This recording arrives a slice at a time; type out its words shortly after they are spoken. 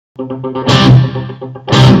Hello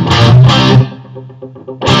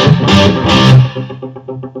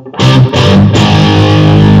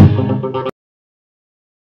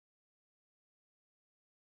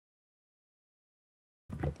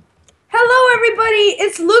everybody,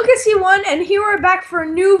 it's lucasey1 and here we're back for a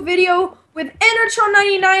new video with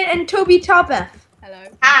Endertron99 and Toby Topf. Hello.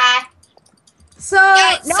 Hi. So,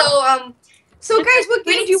 guys, what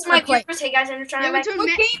game do you want to play? Hey guys, Endertron99. Yeah, What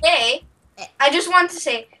game? Today, I just wanted to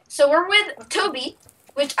say, so we're with Toby,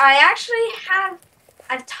 which I've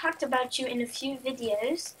talked about you in a few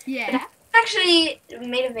videos. Yeah. But I haven't actually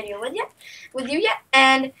made a video with you yet,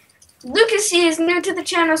 and Lucasey is new to the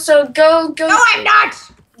channel, so go. No, I'm not!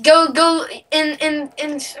 Go in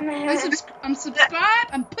Unsubscribe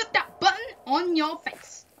and put that button on your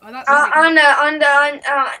face. Oh, that's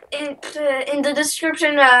in the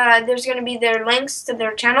description. There's gonna be their links to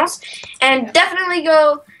their channels, and definitely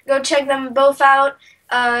go check them both out.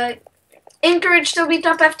 Encourage Toby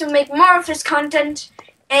Topf to make more of his content,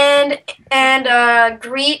 and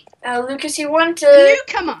greet lucasey1 to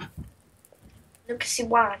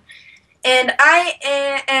lucasey1, and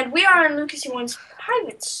we are on lucasey1's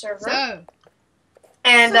private server. So,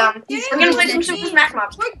 and we're gonna play some Super Smash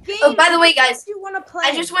Mobs. Oh, by the way, guys, do you want to play?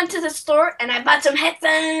 I just went to the store and I bought some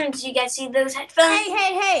headphones. You guys see those headphones?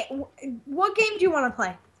 Hey! What game do you want to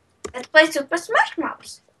play? Let's play Super Smash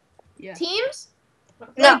Mobs. yeah. Teams?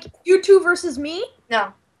 No, Like you two versus me?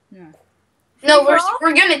 no, No.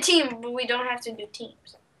 we're gonna team, but we don't have to do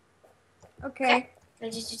teams. Okay.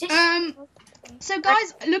 Let's just do this. So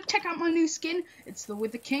guys, look, check out my new skin. It's the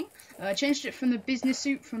Wither King. I changed it from the business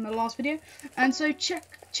suit from the last video. And so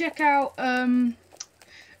check out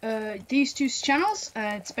these two channels,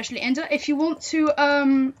 especially Ender, if you want to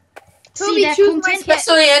see their content.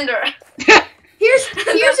 Especially Ender.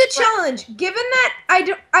 Here's a challenge. Given that I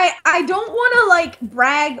don't want to like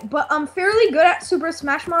brag, but I'm fairly good at Super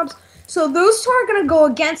Smash Mobs, so those two are gonna go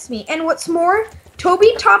against me. And what's more,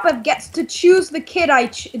 Toby Topf gets to choose the kid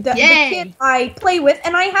the kid I play with,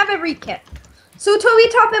 and I have every kit. So Toby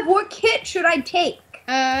Topf, what kit should I take?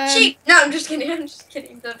 Sheep. No, I'm just kidding.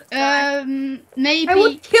 Maybe. I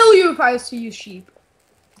would kill you if I was to use sheep.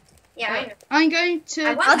 Yeah, I know. I'm going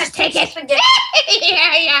to. I'll just take it.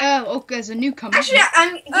 Yeah. Oh, there's a newcomer. Actually,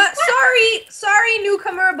 sorry,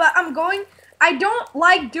 newcomer, but I don't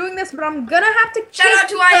like doing this, but I'm gonna have to. Shout out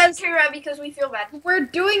to Kira because we feel bad. We're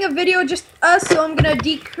doing a video just us, so I'm gonna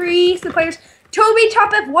decrease the players. Toby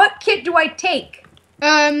Topf, what kit do I take?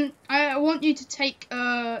 I want you to take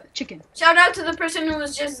chicken. Shout out to the person who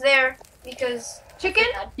was just there because Chicken?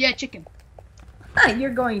 Yeah, chicken. You're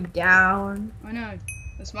going down. I know.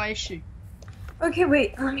 That's my issue. Okay,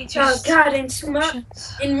 wait. Let me just. Oh God!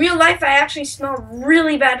 In real life, I actually smell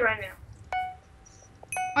really bad right now.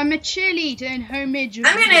 I'm a cheerleader in homemade.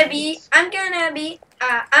 I'm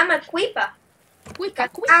a creeper.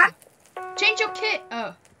 Change your kit.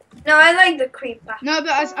 Oh. No, I like the creeper. No,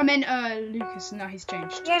 but I meant Lucas. Now he's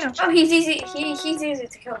changed. Yeah, no. Oh, he's easy. He's easy to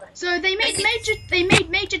kill then. So they made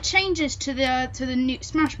major changes to the new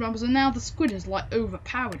Smash Bros. And now the squid is like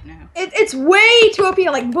overpowered now. It's way too OP.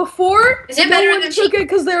 Like before, is it better than took it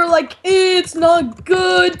because they were like, it's not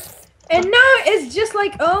good. And now it's just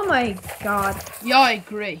like, oh my God. Yeah, I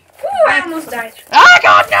agree. Ooh, I almost died. Ah,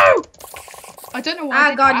 God, no! I don't know why. Ah, I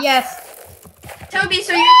did God, that. yes. Toby,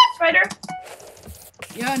 so you're a spider?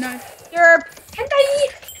 Yeah, no. Derp.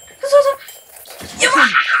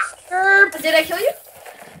 Derp. Did I kill you?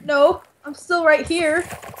 No, I'm still right here.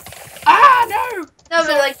 Ah, no! No,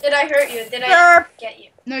 but like, did I hurt you? Did I get you?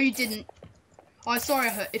 No, you didn't. Oh, sorry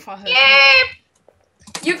if I hurt you.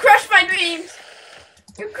 Derp. You crushed my dreams.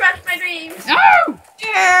 You crushed my dreams. No!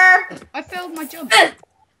 Derp. I failed my jump.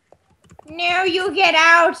 No, you get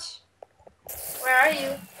out. Where are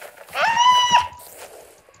you?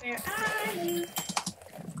 Where are you?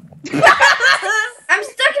 I'm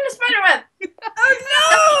stuck in a spider web. Oh no!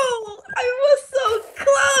 I was so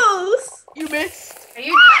close. You missed. Are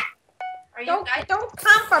you dead? Are you dead? Don't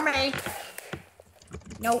come for me.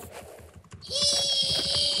 Nope.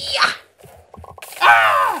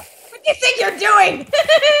 Ah! What do you think you're doing?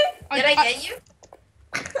 Did I get you?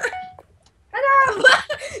 Hello.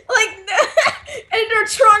 Like,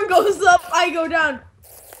 Endertron goes up, I go down.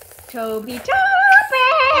 Toby Topf.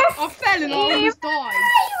 I fell and I almost died.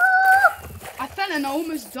 I fell and I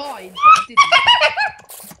almost died, but I didn't.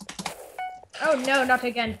 Oh no, not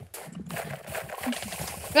again.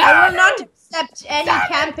 I will not accept any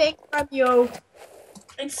camping from you.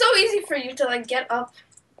 It's so easy for you to like get up.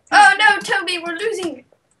 Oh no, Toby, we're losing.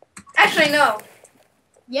 Actually, no.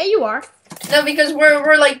 Yeah, you are. No, because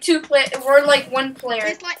we're like one player.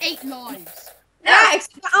 It's like 8 lives. No. Yeah,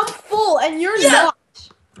 I'm full and you're Yeah. not.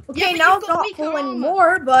 Okay, but now I'm you've got not weaker full armor.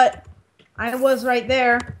 anymore, but I was right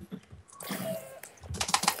there.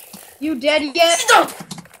 You dead yet? Stop.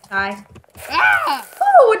 Hi. Ah!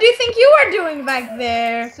 Oh, what do you think you are doing back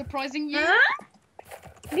there? Surprising you. Huh?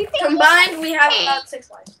 What do you think? Combined, we have about 6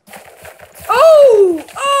 lives. Oh,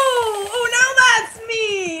 now that's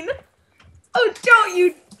mean. Oh, don't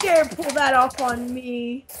you dare pull that off on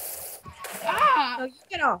me. Ah! Oh, you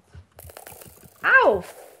get off. Ow.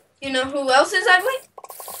 You know who else is ugly?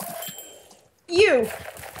 You.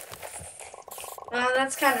 Well,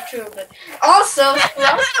 that's kind of true, but also, Well,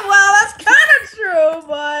 that's kind of true,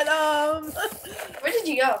 but where did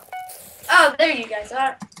you go? Oh, there you guys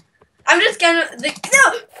are. I'm just gonna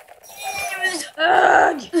no.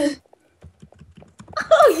 Ugh.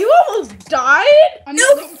 Oh, you almost died? I'm No.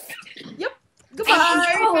 not- Yep. I Goodbye.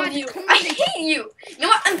 hate all of you. I hate you. You know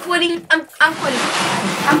what? I'm quitting. I'm quitting.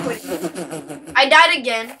 I died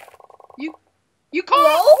again. You can't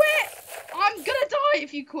Hello? quit! I'm gonna die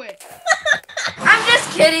if you quit. I'm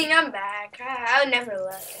just kidding. I'm back. I never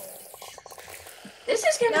left. This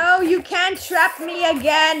is gonna. No, you can't trap me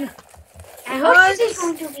again. I hope this is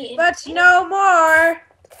going to be. But no more.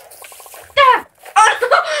 Ah! Oh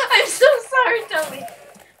no! I'm so sorry, Toby.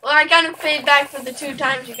 Well, I kind of paid back for the 2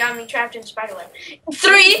 times you got me trapped in Spiderweb.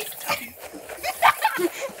 3.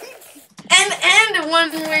 and one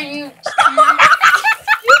where you. You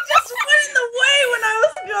just went in the way when I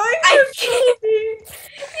was going I to can't.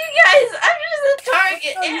 You guys, I'm just a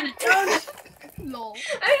target. Oh, you don't. Lol.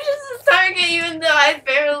 I'm just a target, even though I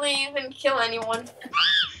barely even kill anyone.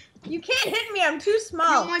 You can't hit me. I'm too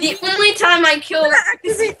small. You're The only time I killed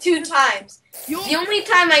Activate- Lucasy 2 times. You're- The only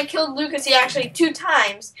time I killed Lucasy actually 2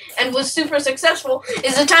 times and was super successful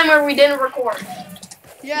is the time where we didn't record.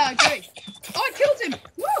 Yeah, I agree. Oh, I killed him!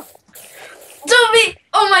 Woo! Toby!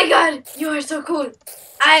 Oh my god, you are so cool.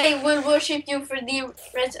 I will worship you for the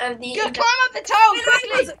rest of the. Go climb up the tower And I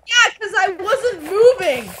quickly! was- yeah, because I wasn't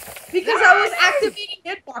moving. Because I was activating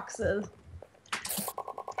hitboxes.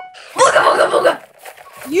 Booga booga booga!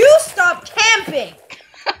 You stop camping.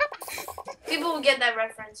 People will get that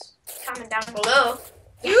reference. Comment down below.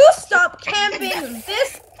 You stop camping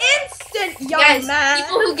this instant, young Guys, man.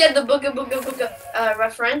 people who get the booga booga booga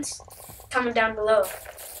reference, comment down below.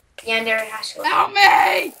 Yandere Haskell. Help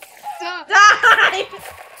me! Duh. Die.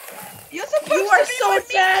 You're supposed You are to be so my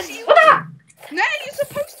dead. meat shield! What? No, you're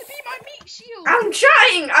supposed to be my meat shield! I'm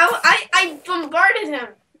trying. I bombarded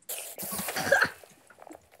him.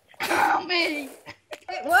 Help me!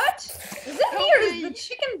 Wait, what? Is it me or is the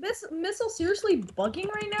chicken missile seriously bugging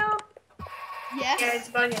right now? Yes. Yeah, it's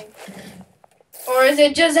bugging. Or is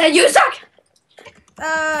it just that you suck?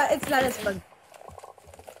 It's not as bug.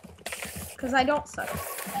 Because I don't suck.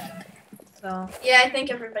 So, Yeah, I think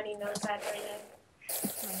everybody knows that right now. oh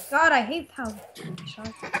my god, I hate how. Please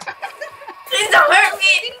don't hurt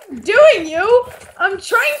me. Doing you? I'm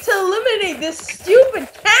trying to eliminate this stupid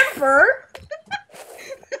camper.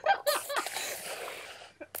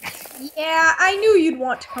 Yeah, I knew you'd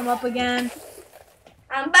want to come up again.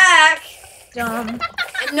 I'm back. Dumb. And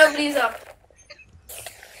nobody's up.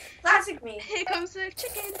 Classic me. Here comes the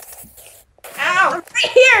chicken. Ow. I'm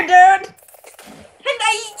right here, dude. And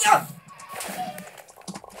I eat you.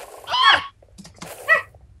 Ah. Ah.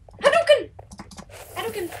 Hadouken.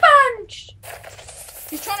 Hadouken punch.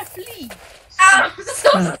 He's trying to flee. Ow. So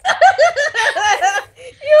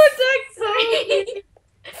You attacked so.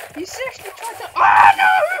 You seriously tried to. Oh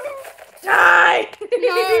no! Die.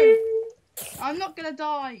 No. I'm not gonna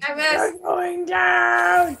die. I missed. You're going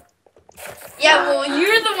down. Yeah, well,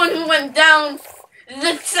 you're the one who went down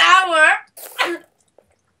the tower.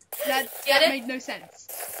 That Get it? made no sense.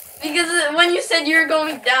 Because when you said you were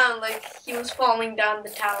going down, like, he was falling down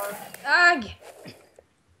the tower. Ugh.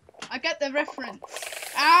 I get the reference.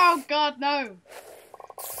 Oh god, no.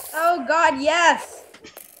 Oh god, yes.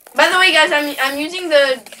 By the way, guys, I'm using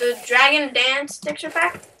the Dragon Dance texture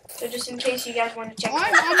pack. So just in case you guys want to check it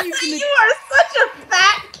out. I'm using the. You are such a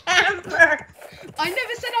fat camper. I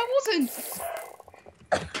never said I wasn't.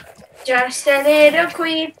 Just a little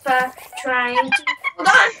creeper trying to hold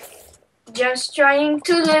on. Just trying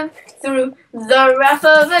to live through the wrath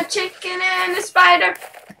of a chicken and a spider.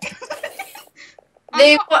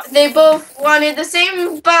 They both wanted the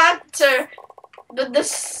same butter, but the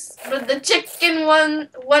chicken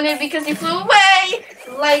wanted because he flew away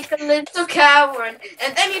like a little coward,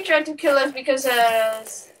 and then he tried to kill us because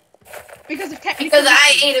Because of technical.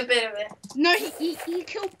 I issues. ate a bit of it. No, he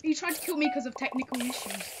tried to kill me because of technical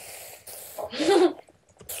issues.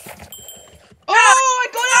 Oh, I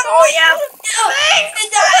got it! Oh yeah. Thanks,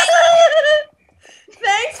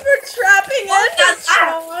 thanks for trapping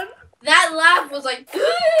Endertron. That laugh was like. I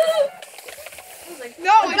was like,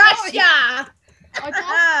 No, I died. Gotcha.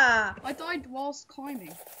 I died whilst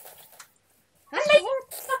climbing. That's That's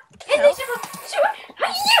horrible.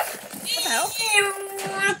 What the hell?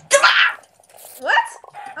 What?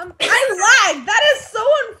 I lagged. That is so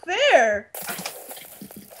unfair.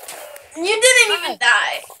 You didn't even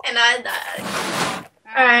die, and I died.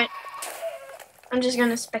 Alright. I'm just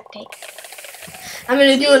gonna spectate. I'm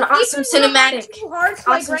gonna do an awesome cinematic. Two hearts,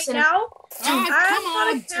 like Awesome right cine- now. Oh, come I'm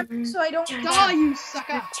on. on camera, so I don't Die, you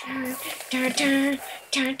sucker.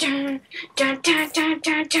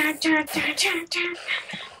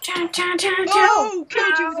 Oh,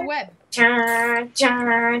 killed you with a web.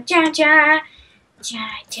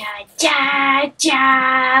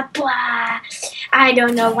 I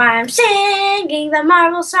don't know why I'm singing the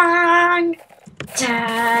Marvel song.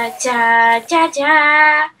 Da da da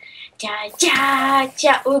da da da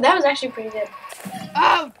da. Ooh, that was actually pretty good.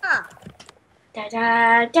 Oh, Da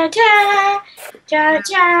da da da da da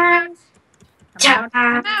da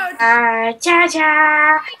da da da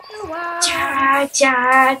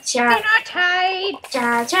da da not tight.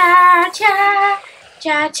 da da da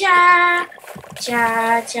da da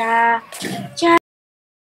da da da.